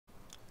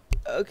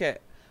Okay,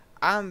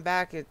 I'm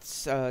back.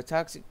 It's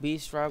Toxic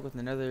BeastFrog with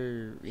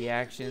another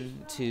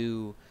reaction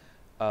to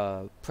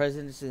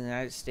Presidents of the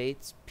United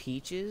States,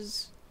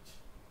 Peaches.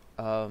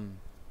 Um,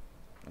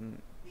 um,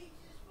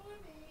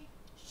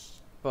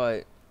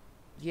 but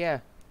yeah,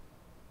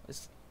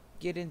 let's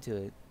get into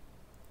it.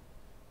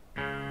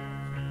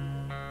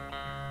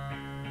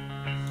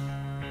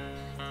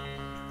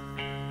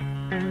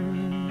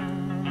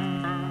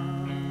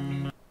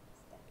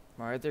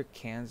 Why are there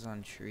cans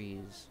on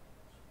trees?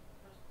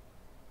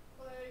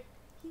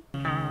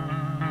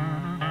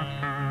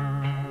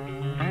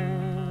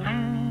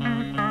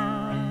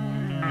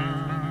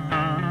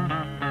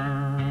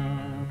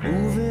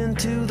 Moving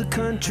to the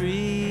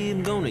country,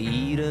 I'm gonna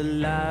eat a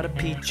lot of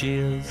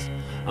peaches.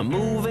 I'm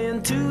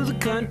moving to the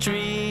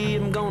country,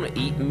 I'm gonna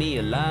eat me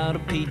a lot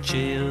of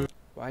peaches.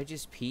 Why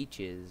just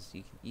peaches?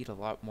 You can eat a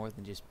lot more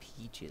than just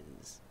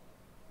peaches.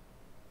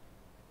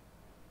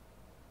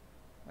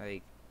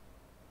 Like,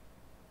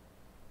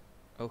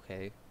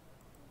 okay.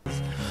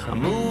 I'm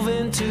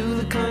moving to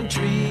the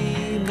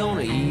country, I'm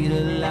gonna eat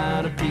a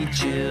lot of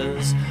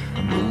peaches.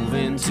 I'm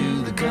moving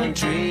to the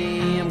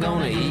country, I'm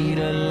gonna eat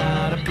a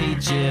lot of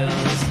peaches.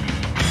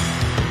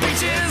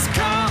 Peaches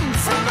come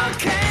from a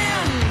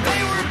can,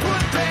 they were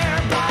put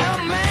there by a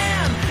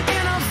man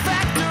in a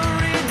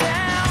factory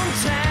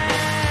downtown.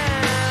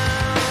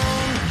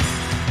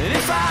 And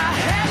if I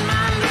had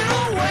my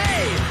little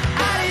way,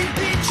 I'd eat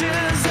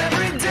peaches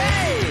every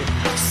day.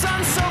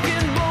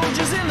 Sun-soaking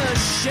bulges in the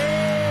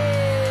shade.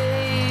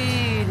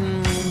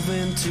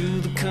 Moving to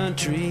the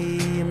country,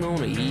 I'm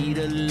gonna eat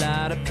a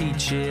lot of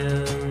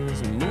peaches.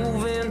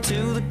 Moving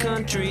to the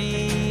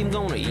country, I'm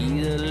gonna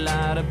eat a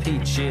lot of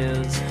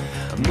peaches.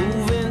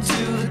 Moving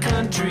to the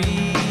country,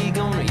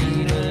 gonna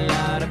eat a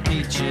lot of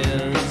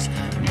peaches.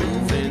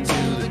 Moving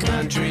to the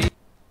country.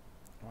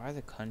 Why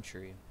the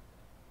country?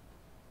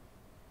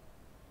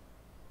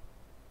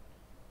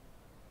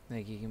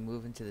 Like, you can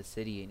move into the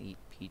city and eat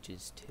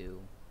peaches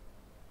too.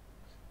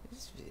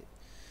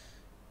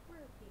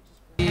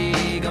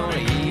 Gonna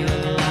eat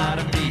a lot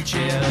of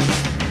peaches.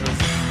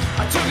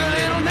 I took a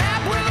little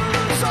nap with the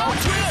roots all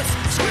twist.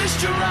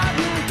 Squished a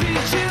rotten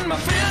peach in my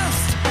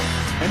fist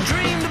and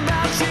dreamed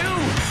about you,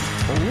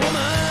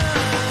 woman.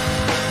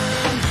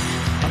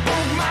 I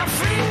poke my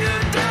finger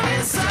down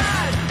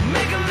inside,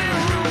 make a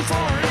little room for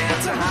an ant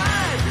to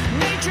hide.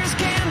 Nature's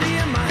candy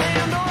in my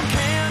hand, or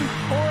can,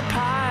 or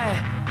pie.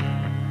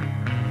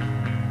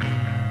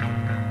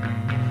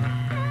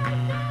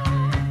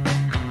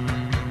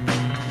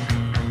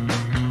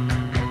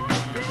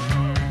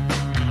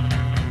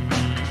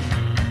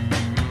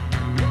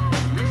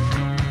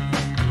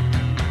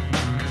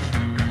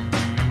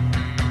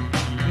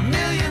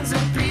 Millions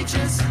of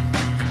peaches,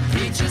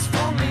 peaches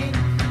for me.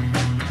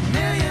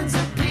 Millions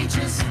of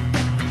peaches,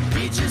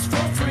 peaches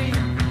for free.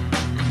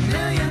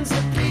 Millions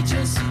of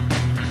peaches,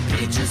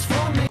 peaches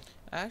for me.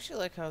 I actually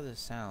like how this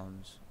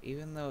sounds,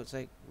 even though it's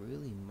like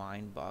really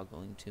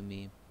mind-boggling to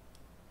me.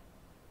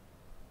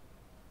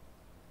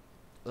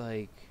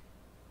 Like,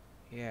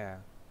 yeah.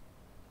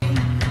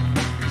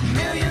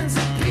 Millions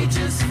of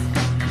peaches,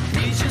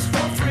 peaches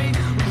for free.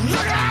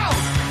 Look out!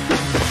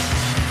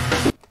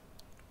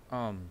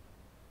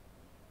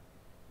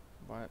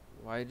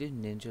 Why did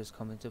ninjas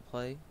come into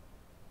play?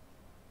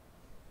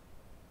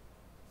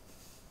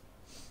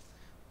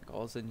 Like,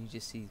 all of a sudden you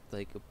just see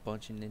like a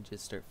bunch of ninjas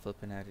start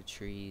flipping out of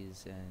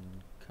trees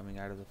and coming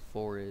out of the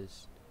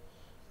forest.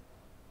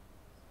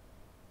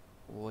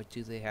 What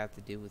do they have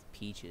to do with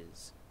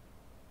peaches?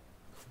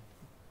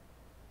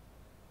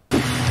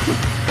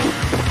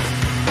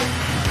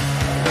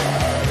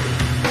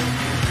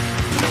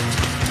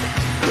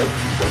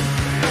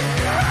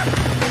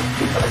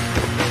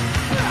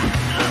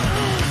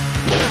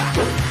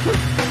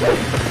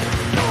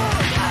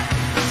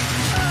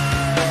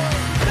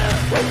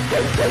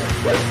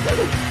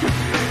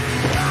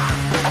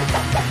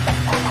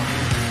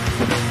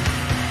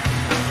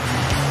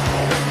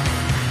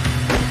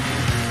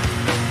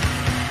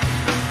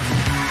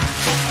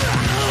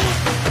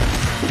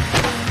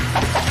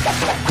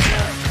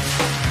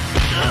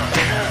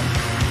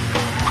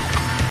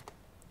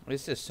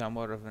 This is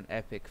somewhat of an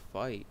epic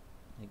fight,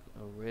 like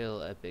a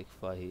real epic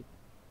fight.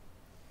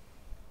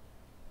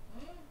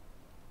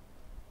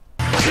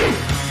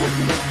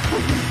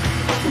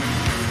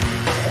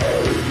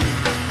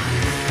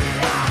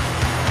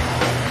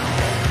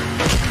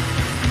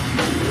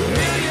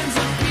 Millions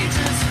of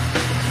peaches,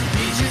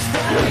 peaches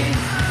for me.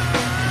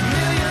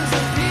 Millions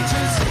of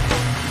peaches,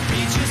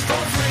 peaches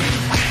for free.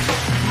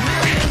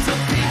 Millions of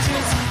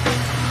peaches,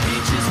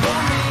 peaches for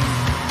me.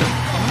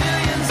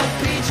 Millions of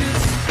peaches,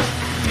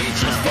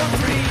 peaches for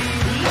free.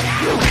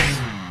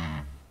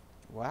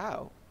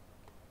 Wow.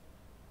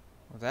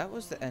 Well, that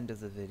was the end of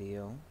the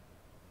video.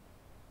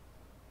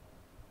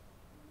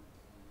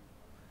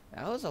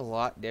 That was a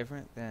lot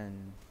different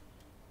than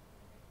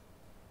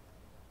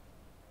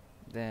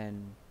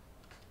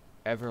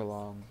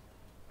Everlong.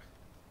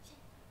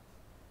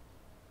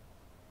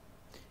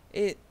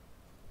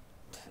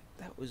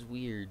 That was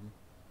weird.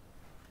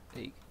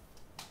 Like,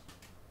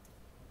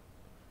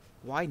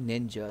 Why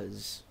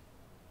ninjas?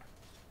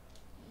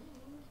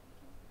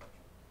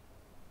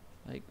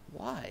 Like,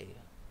 why?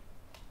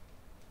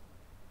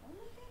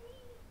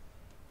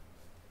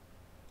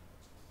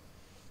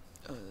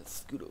 Let's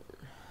scoot over.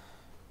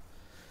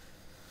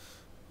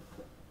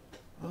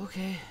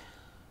 Okay.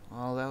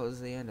 Well, that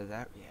was the end of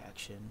that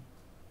reaction.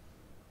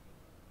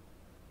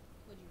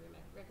 Would you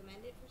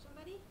recommend it for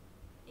somebody?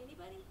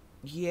 Anybody?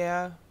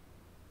 Yeah.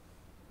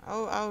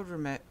 I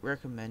would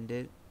recommend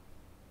it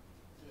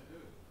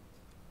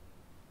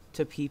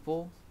to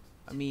people.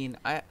 I mean,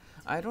 I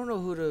don't know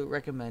who to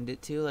recommend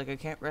it to. Like, I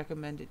can't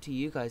recommend it to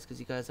you guys because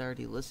you guys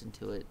already listened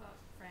to it.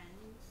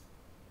 Friends?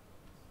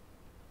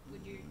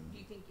 Do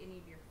you think any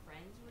of your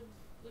friends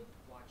would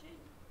watch it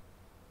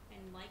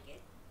and like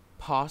it?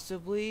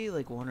 Possibly,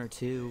 like one or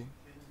two.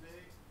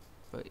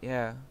 But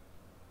yeah.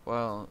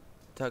 Well,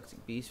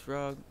 Toxic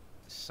BeastFrog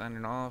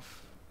signing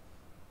off.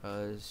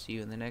 See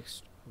you in the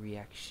next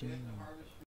reaction.